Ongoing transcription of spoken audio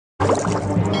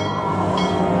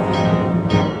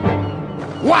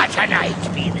What a night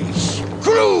be this!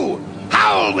 Crew,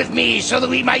 howl with me so that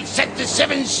we might set the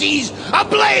seven seas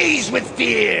ablaze with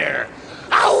fear!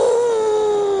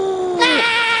 Ow!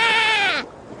 Ah!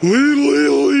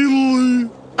 Ow!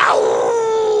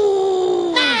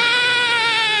 Ah!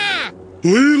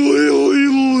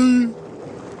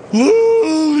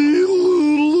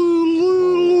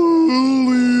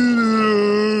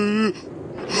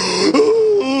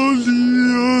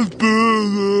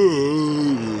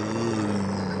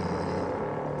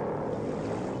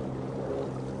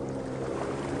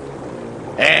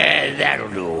 That'll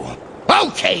do.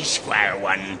 Okay, Square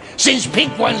One. Since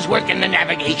Pink One's working the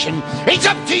navigation, it's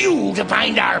up to you to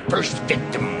find our first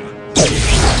victim.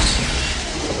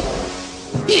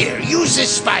 Here, use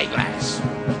this spyglass.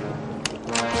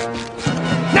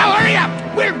 Now hurry up!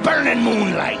 We're burning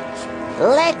moonlight.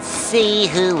 Let's see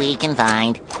who we can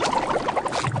find.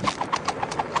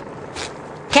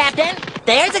 Captain,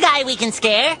 there's a guy we can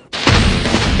scare.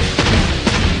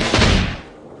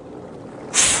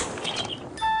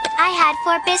 I had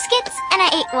 4 biscuits, and I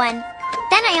ate 1.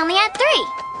 Then I only had 3.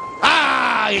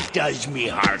 Ah, it does me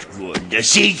heart good to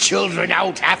see children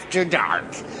out after dark.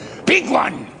 Big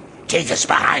One, take us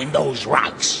behind those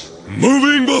rocks.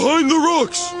 Moving behind the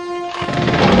rocks!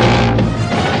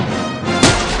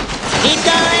 Keep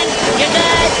going. You're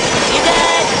good. You're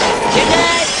good. You're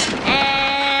good.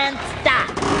 And stop.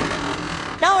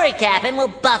 Don't worry, Captain. We'll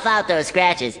buff out those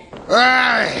scratches. All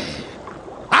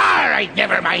right,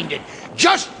 never mind it.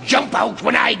 Just jump out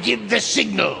when I give the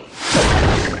signal.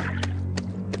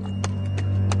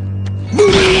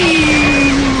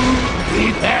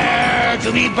 Prepare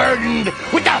to be burdened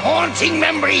with the haunting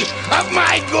memory of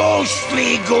my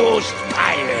ghostly ghost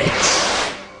pirates.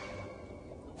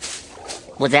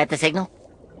 Was that the signal?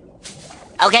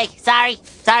 Okay, sorry.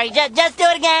 Just do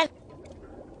it again.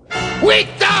 With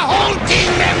the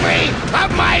haunting memory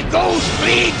of my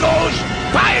ghostly ghost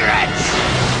pirates.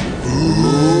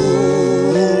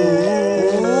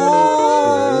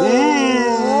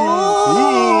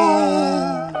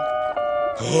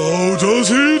 How does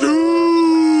he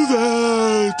do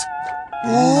that?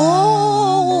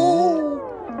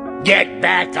 Get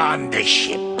back on the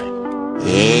ship.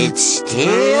 It's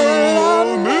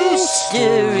still a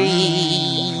mystery.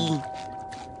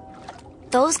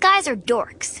 Those guys are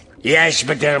dorks. Yes,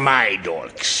 but they're my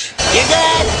dorks. You're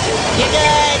good. You're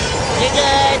good. You're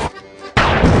good.